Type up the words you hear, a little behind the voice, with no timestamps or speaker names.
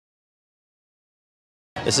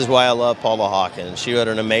This is why I love Paula Hawkins. She wrote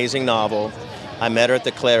an amazing novel. I met her at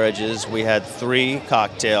the Claridge's. We had 3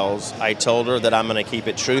 cocktails. I told her that I'm going to keep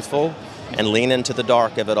it truthful and lean into the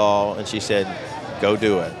dark of it all, and she said, go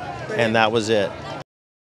do it. And that was it.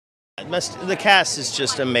 The cast is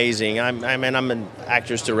just amazing. I'm an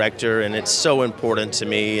actor's director, and it's so important to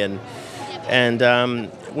me. And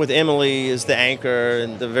with Emily as the anchor,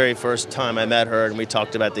 and the very first time I met her and we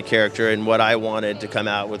talked about the character and what I wanted to come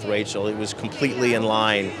out with Rachel, it was completely in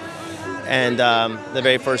line. And the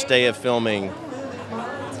very first day of filming,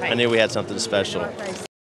 I knew we had something special.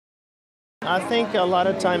 I think a lot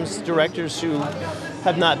of times directors who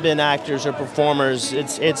have not been actors or performers,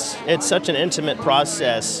 it's such an intimate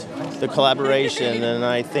process, the collaboration, and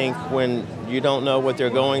I think when you don't know what they're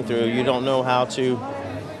going through, you don't know how to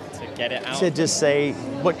get it out. To just say,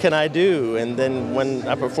 what can I do? And then when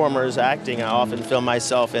a performer is acting, I often feel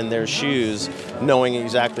myself in their shoes, knowing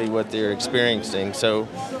exactly what they're experiencing. So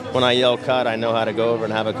when I yell cut, I know how to go over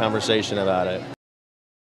and have a conversation about it.